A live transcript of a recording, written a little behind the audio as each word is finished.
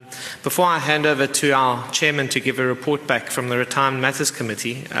Before I hand over to our chairman to give a report back from the Retirement Matters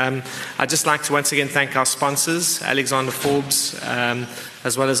Committee, I'd just like to once again thank our sponsors, Alexander Forbes,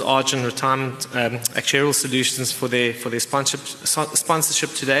 as well as Argent Retirement Actuarial Solutions for their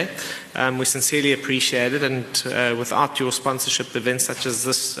sponsorship today. We sincerely appreciate it, and without your sponsorship, events such as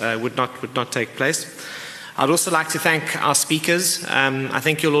this would not take place. I'd also like to thank our speakers. I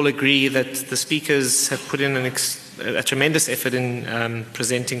think you'll all agree that the speakers have put in a tremendous effort in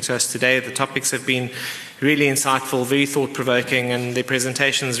presenting to us today. The topics have been really insightful, very thought-provoking, and their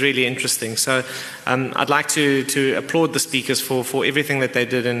presentations really interesting. So I'd like to applaud the speakers for everything that they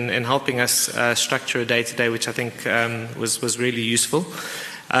did in helping us structure a day today, which I think was really useful.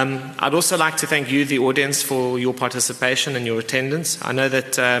 I'd also like to thank you, the audience, for your participation and your attendance. I know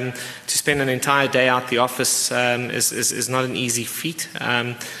that to spend an entire day out the office is not an easy feat,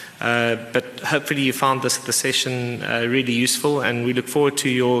 but hopefully you found the session really useful, and we look forward to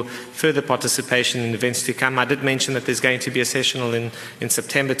your further participation in events to come. I did mention that there's going to be a session in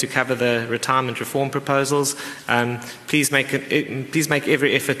September to cover the retirement reform proposals. Please make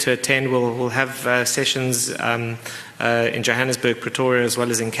every effort to attend. We'll have sessions in Johannesburg, Pretoria, as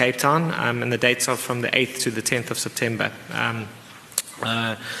well as in Cape Town, and the dates are from the 8th to the 10th of September.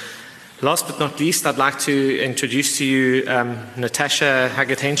 Last but not least, I'd like to introduce to you Natasha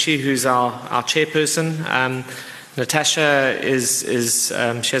Hagatenshi, who's our chairperson. Natasha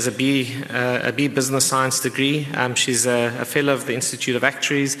she has a B Business Science degree. She's a fellow of the Institute of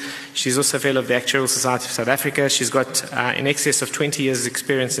Actuaries. She's also a fellow of the Actuarial Society of South Africa. She's got in excess of 20 years'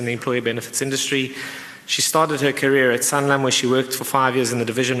 experience in the employee benefits industry. She started her career at Sanlam, where she worked for 5 years in the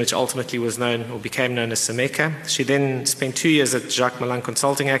division which ultimately became known as Sameka. She then spent 2 years at Jacques Malan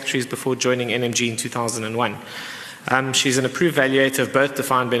Consulting Actuaries before joining NMG in 2001. She's an approved valuator of both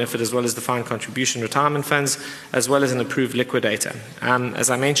defined benefit as well as defined contribution retirement funds, as well as an approved liquidator. As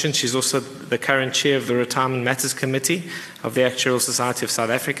I mentioned, she's also the current chair of the Retirement Matters Committee of the Actuarial Society of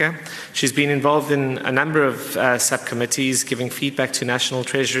South Africa. She's been involved in a number of subcommittees, giving feedback to National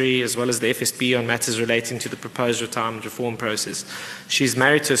Treasury as well as the FSB on matters relating to the proposed retirement reform process. She's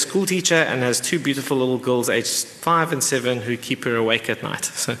married to a school teacher and has 2 beautiful little girls aged 5 and 7 who keep her awake at night.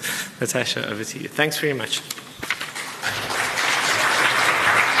 So, Natasha, over to you. Thanks very much.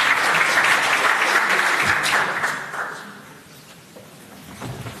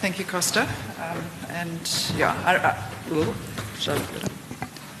 Thank you, Costa.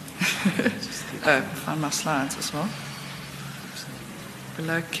 Found my slides as well.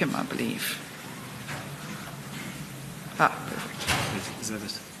 Below Kim, I believe. Perfect. Is that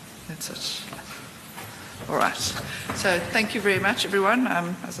it? That's it. All right. So thank you very much, everyone.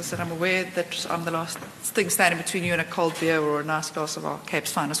 As I said, I'm aware that I'm the last thing standing between you and a cold beer or a nice glass of our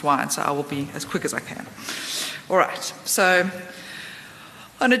Cape's finest wine, so I will be as quick as I can. All right. So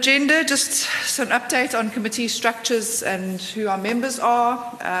on agenda, just an update on committee structures and who our members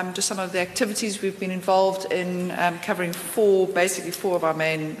are, just some of the activities we've been involved in, covering basically four of our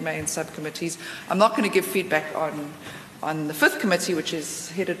main subcommittees. I'm not going to give feedback on the fifth committee, which is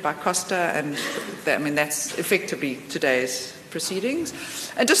headed by Costa, and that's effectively today's proceedings.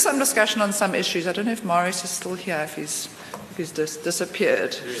 And just some discussion on some issues. I don't know if Marius is still here, if he's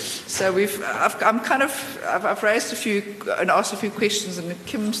disappeared. So I've raised a few and asked a few questions, and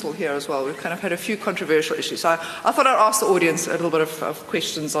Kim's still here as well. We've kind of had a few controversial issues. So I thought I'd ask the audience a little bit of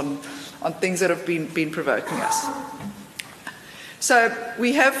questions on things that have been provoking us. So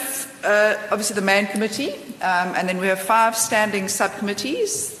we have obviously the main committee, and then we have 5 standing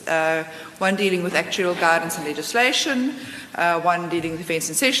subcommittees, one dealing with actuarial guidance and legislation, one dealing with events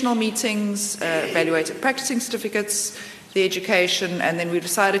and sessional meetings, evaluated practicing certificates, the education, and then we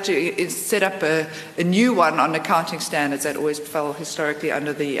decided to set up a new one on accounting standards that always fell historically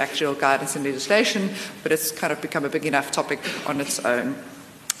under the actuarial guidance and legislation, but it's kind of become a big enough topic on its own.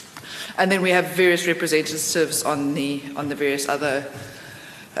 And then we have various representatives on the various other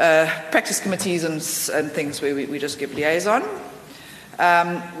practice committees and things where we just give liaison.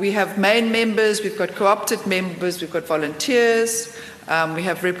 We have main members, we've got co-opted members, we've got volunteers, we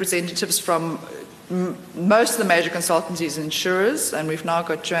have representatives from most of the major consultancies and insurers, and we've now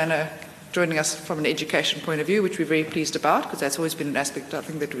got Joanna joining us from an education point of view, which we're very pleased about, because that's always been an aspect I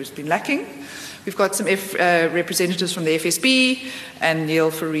think that has been lacking. We've got some representatives from the FSB and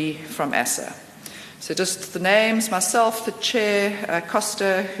Neil Fourie from ASSA. So just the names: myself, the chair,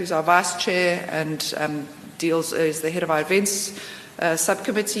 Costa, who's our vice chair and is the head of our events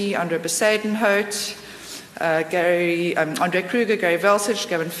subcommittee, Andre Besadenhout, Andre Kruger, Gary Veltich,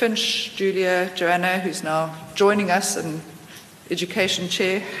 Gavin Finch, Julia, Joanna, who's now joining us, and education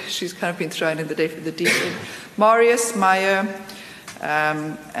chair. She's kind of been thrown in the deep end. Marius, Maya,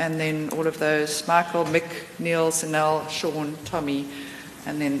 and then all of those, Michael, Mick, Neil, Sanel, Sean, Tommy,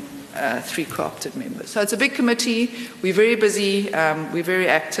 and then 3 co-opted members. So it's a big committee. We're very busy. We're very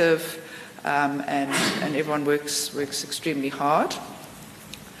active, and everyone works extremely hard.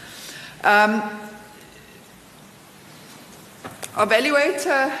 Our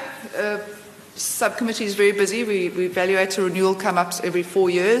evaluator subcommittee is very busy. We evaluate a renewal come-ups every 4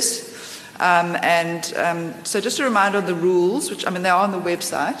 years. So just a reminder on the rules, which, they are on the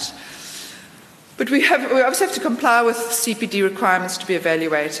website. But we obviously have to comply with CPD requirements to be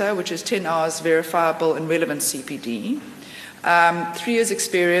evaluator, which is 10 hours verifiable and relevant CPD. 3 years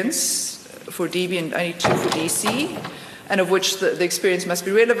experience for DB and only 2 for DC, and of which the experience must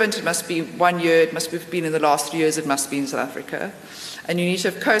be relevant, it must be 1 year, it must have been in the last 3 years, it must be in South Africa. And you need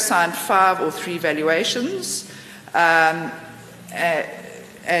to have co-signed 5 or 3 valuations. And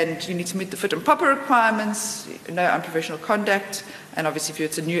you need to meet the fit and proper requirements, no unprofessional conduct, and obviously if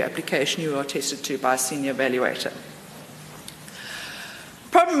it's a new application, you are tested to by a senior evaluator.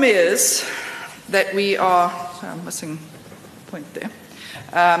 Problem is that we are, sorry, I'm missing a point there.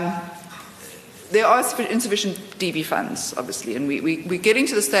 There are insufficient DB funds, obviously, and we're getting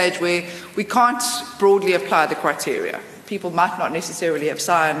to the stage where we can't broadly apply the criteria. People might not necessarily have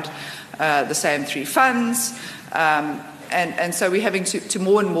signed the same 3 funds, and so we're having to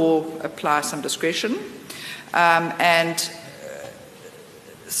more and more apply some discretion.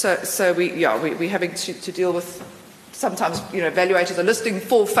 So we're having to deal with sometimes, evaluators are listing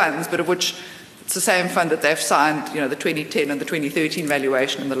 4 funds, but of which it's the same fund that they've signed, the 2010 and the 2013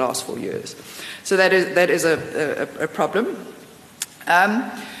 valuation in the last 4 years. So that is a problem.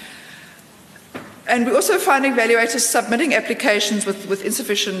 And we're also finding evaluators submitting applications with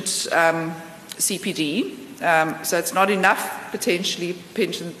insufficient CPD. So it's not enough, potentially,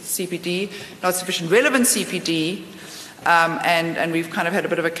 pension CPD, not sufficient relevant CPD. And we've kind of had a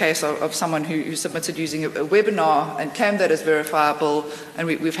bit of a case of someone who submitted using a webinar and claimed that as verifiable, and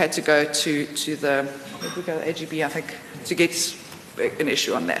we've had to go to the AGB, I think, to get an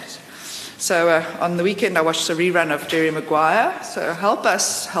issue on that. So on the weekend I watched a rerun of Jerry Maguire, so help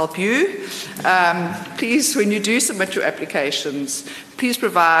us help you. Please, when you do submit your applications, please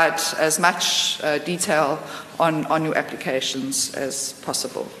provide as much detail on your applications as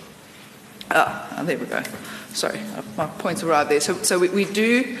possible. And there we go. Sorry, my points were out there. So we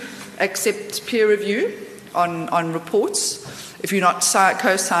do accept peer review on reports if you're not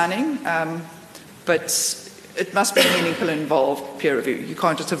co-signing, but it must be meaningful and involve peer review. You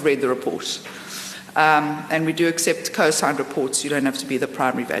can't just have read the report. And we do accept co-signed reports. You don't have to be the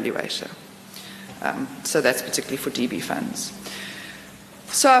primary evaluator. So that's particularly for DB funds.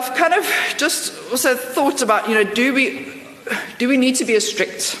 So I've kind of just also thought about, do we need to be as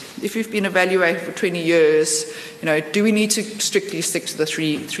strict? If you've been evaluated for 20 years, do we need to strictly stick to the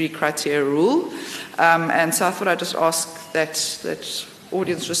three criteria rule? And so I thought I'd just ask that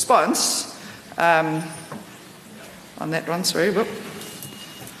audience response on that one. Sorry. Whoop.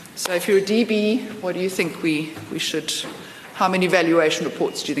 So if you're a DB, what do you think we should? How many evaluation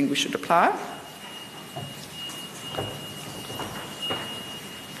reports do you think we should apply?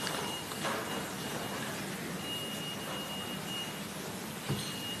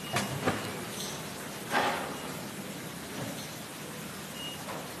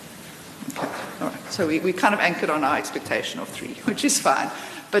 So we kind of anchored on our expectation of 3, which is fine.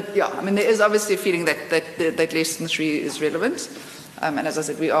 But yeah, there is obviously a feeling that less than 3 is relevant. And as I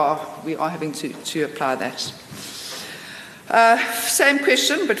said, we are having to apply that. Same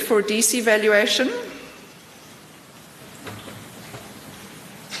question, but for DC valuation.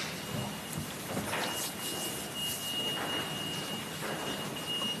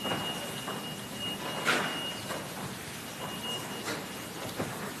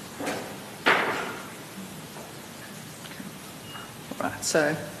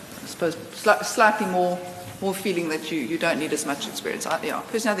 So I suppose slightly more feeling that you don't need as much experience. Personally,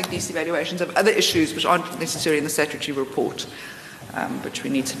 I think DC valuations have other issues which aren't necessarily in the statutory report, which we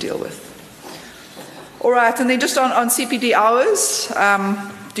need to deal with. All right, and then just on CPD hours,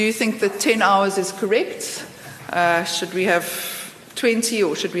 do you think that 10 hours is correct? Should we have 20,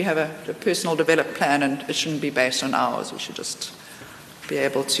 or should we have a personal development plan and it shouldn't be based on hours? We should just be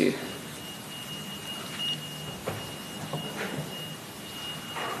able to...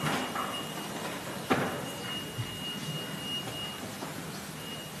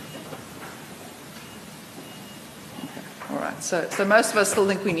 So most of us still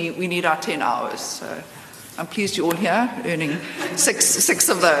think we need our 10 hours. So I'm pleased you're all here, earning six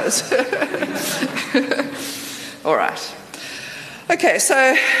of those. All right. Okay,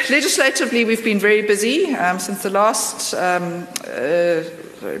 so legislatively we've been very busy since the last, sorry,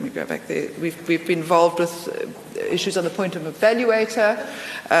 let me go back there. We've been involved with issues on the point of evaluator.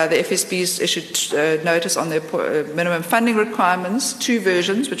 The FSB's issued notice on their minimum funding requirements, 2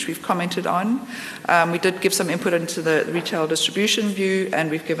 versions, which we've commented on. We did give some input into the retail distribution view, and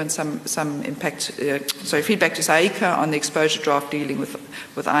we've given some feedback to SAICA on the exposure draft dealing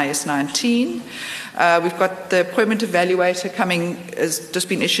with IS 19. We've got the appointment evaluator coming, has just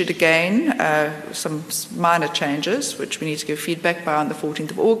been issued again, some minor changes, which we need to give feedback by on the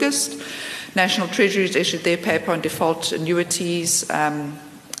 14th of August. National Treasury has issued their paper on default annuities,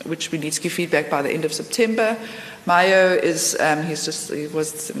 which we need to give feedback by the end of September. Mayo is, he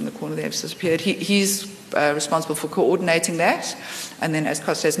was in the corner there, he's disappeared. He's responsible for coordinating that. And then, as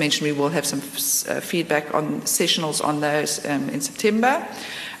Costa has mentioned, we will have some feedback on sessionals on those in September.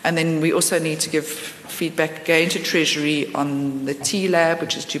 And then we also need to give feedback again to Treasury on the T-Lab,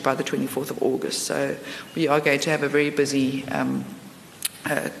 which is due by the 24th of August. So we are going to have a very busy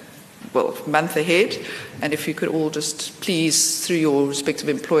month ahead. And if you could all just please, through your respective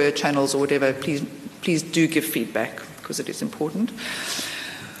employer channels or whatever, please do give feedback, because it is important.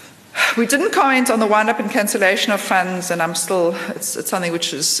 We didn't comment on the wind-up and cancellation of funds, and I'm still, it's something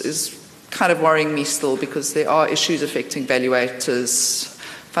which is kind of worrying me still, because there are issues affecting valuators,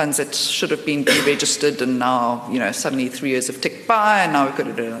 funds that should have been deregistered, and now, suddenly 3 years have ticked by, and now we've got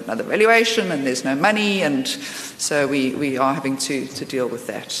to do another valuation, and there's no money, and so we are having to deal with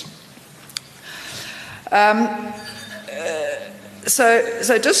that.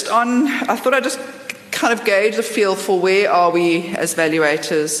 So just on, I thought I'd just kind of gauge the feel for where are we as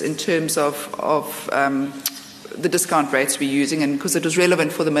valuators in terms of the discount rates we're using, and because it was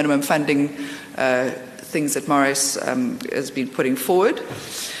relevant for the minimum funding things that Morris has been putting forward.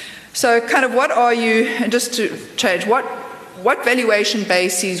 So kind of what are you, and just to change, what valuation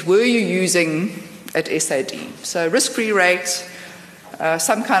bases were you using at SAD? So risk-free rate,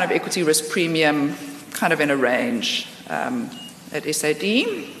 some kind of equity risk premium, kind of in a range at SAD.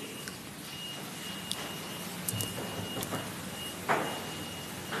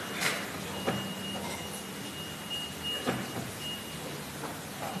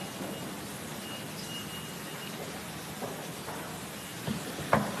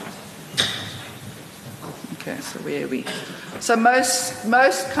 Okay, so where are we? So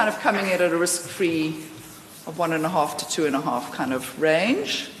most kind of coming in at a risk-free of 1.5 to 2.5 kind of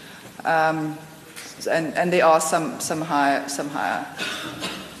range. And there are some higher.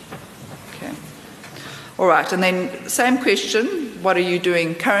 Okay. All right, and then same question, what are you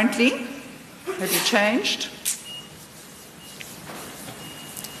doing currently? Have you changed?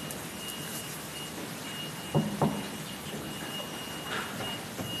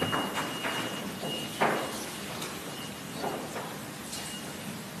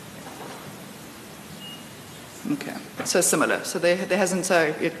 Okay, so similar. So there hasn't,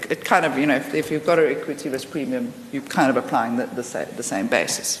 so it kind of, if you've got an equity risk premium, you're kind of applying the same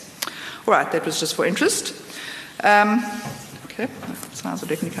basis. All right, that was just for interest. Okay, sounds are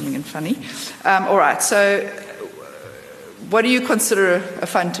definitely coming in funny. All right, so what do you consider a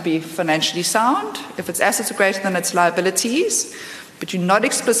fund to be financially sound? If its assets are greater than its liabilities, but you're not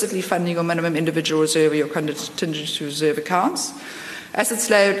explicitly funding your minimum individual reserve or your contingency reserve accounts. Assets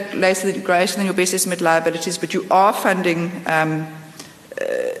greater than your best estimate liabilities, but you are funding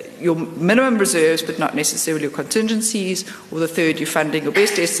your minimum reserves, but not necessarily your contingencies. Or the third, you're funding your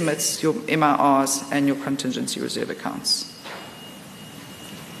best estimates, your MRRs, and your contingency reserve accounts.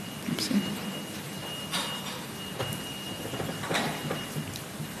 Oopsie.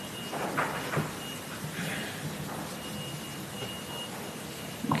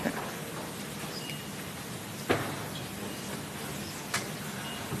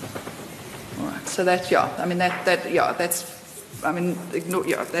 So that's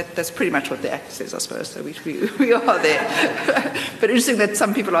that's pretty much what the Act says, I suppose. So we are there. But interesting that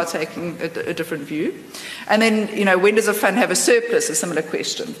some people are taking a different view. And then, when does a fund have a surplus? A similar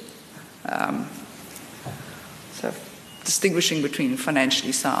question. So distinguishing between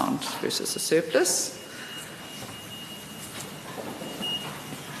financially sound versus a surplus.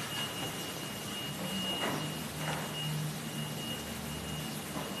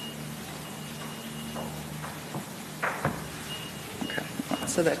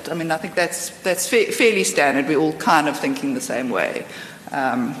 So that, I think that's fairly standard. We're all kind of thinking the same way.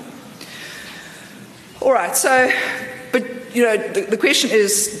 All right. So, but the question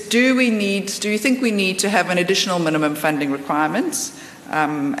is, do you think we need to have an additional minimum funding requirements?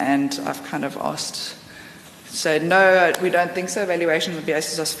 And I've kind of asked. So no, we don't think so. Valuation of the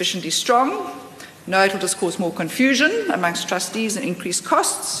basis are sufficiently strong. No, it will just cause more confusion amongst trustees and increase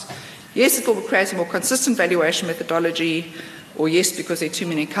costs. Yes, it will create a more consistent valuation methodology. Or yes, because there are too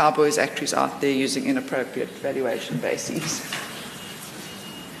many cowboys actuaries out there using inappropriate valuation bases.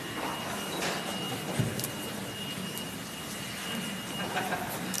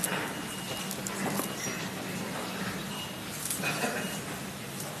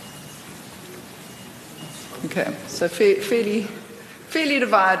 Okay, so fairly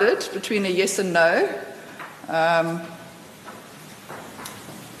divided between a yes and no.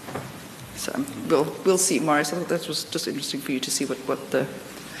 So we'll see, Maurice. I thought that was just interesting for you to see what the...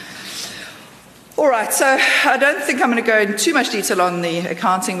 All right, so I don't think I'm going to go into too much detail on the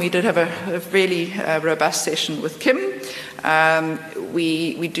accounting. We did have a really robust session with Kim.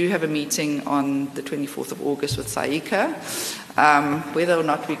 We do have a meeting on the 24th of August with Saika. Whether or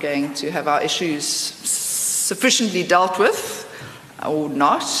not we're going to have our issues sufficiently dealt with or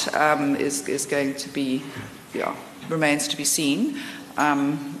not is going to be, remains to be seen.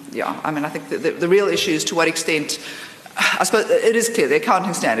 I think the real issue is to what extent, I suppose it is clear, the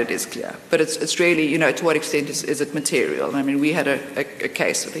accounting standard is clear, but it's really, to what extent is it material? I mean, we had a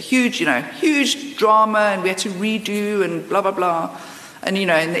case with a huge drama, and we had to redo and blah, blah, blah. And, in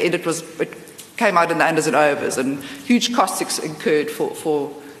the end it came out in the unders and overs, and huge costs incurred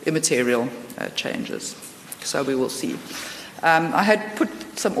for immaterial changes. So we will see. I had put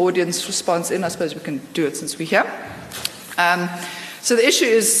some audience response in. I suppose we can do it since we're here. So the issue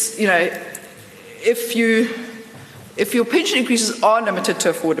is, if your pension increases are limited to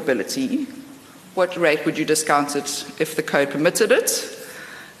affordability, what rate would you discount it if the code permitted it?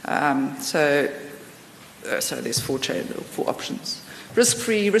 So there's four options.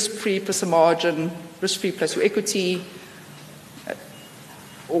 Risk-free plus a margin, risk-free plus your equity,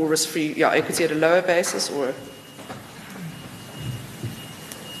 or risk-free, equity at a lower basis, or...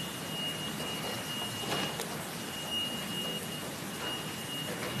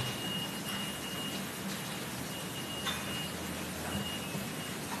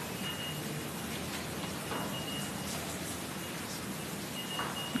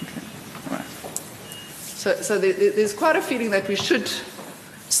 So there's quite a feeling that we should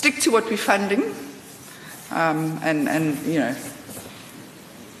stick to what we're funding, more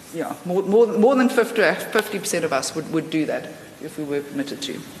than 50% of us would do that if we were permitted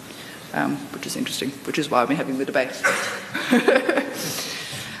to, which is interesting, which is why we're having the debate.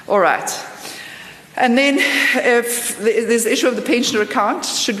 All right. And then if there's the issue of the pensioner account,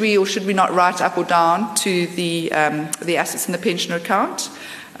 should we or should we not write up or down to the assets in the pensioner account?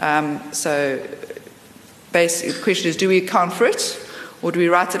 So basically, the question is, do we account for it, or do we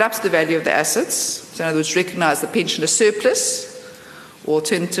write it up to the value of the assets? So in other words, recognize the pensioner surplus, or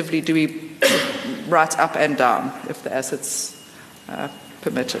alternatively, do we write up and down if the assets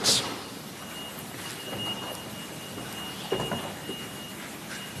permit it?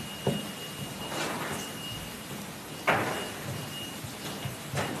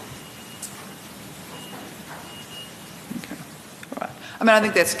 I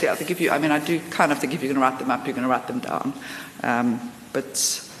think that's clear. I do kind of think if you're going to write them up, you're going to write them down.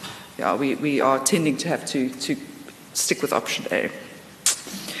 We are tending to have to stick with option A.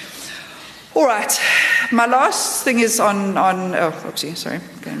 All right. My last thing is on going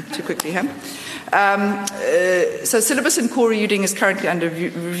too quickly here. So syllabus and core reading is currently under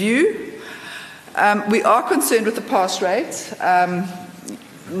review. We are concerned with the pass rate.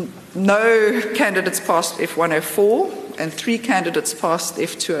 No candidates passed F104. And 3 candidates passed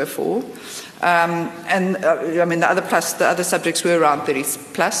F204. The other subjects were around 30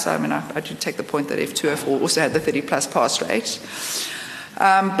 plus. I do take the point that F204 also had the 30 plus pass rate.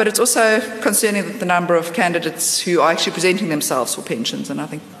 But it's also concerning that the number of candidates who are actually presenting themselves for pensions. And I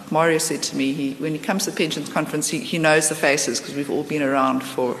think Mario said to me, when he comes to the pensions conference, he knows the faces because we've all been around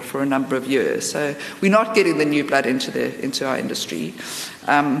for a number of years. So we're not getting the new blood into our industry.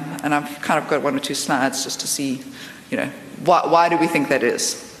 And I've kind of got 1 or 2 slides just to see, why do we think that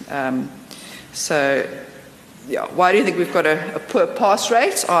is? Why do you think we've got a poor pass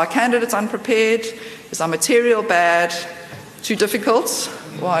rate? Are our candidates unprepared? Is our material bad? Too difficult?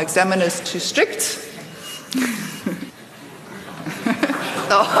 Or are examiners too strict?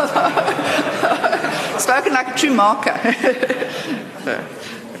 Spoken like a true marker.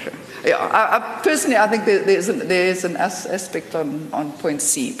 Personally, I think there's an aspect on point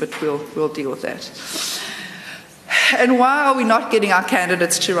C, but we'll deal with that. And why are we not getting our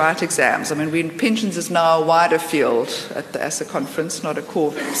candidates to write exams? Pensions is now a wider field at the ASA conference, not a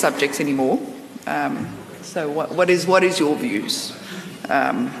core subject anymore. So what is your views?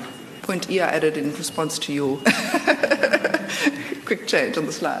 Point E I added in response to your quick change on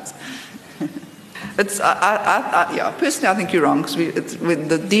the slides. Personally, I think you're wrong, because when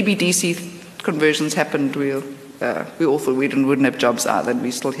the DBDC conversions happened, we all thought we wouldn't have jobs either, and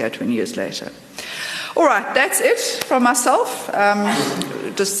we're still here 20 years later. All right, that's it from myself.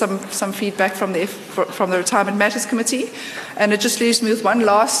 Just some feedback from the Retirement Matters Committee. And it just leaves me with one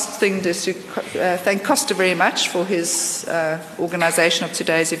last thing, just to thank Costa very much for his organisation of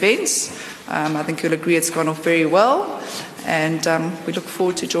today's events. I think you'll agree it's gone off very well. And we look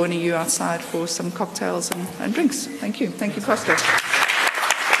forward to joining you outside for some cocktails and drinks. Thank you. Thank you, Costa.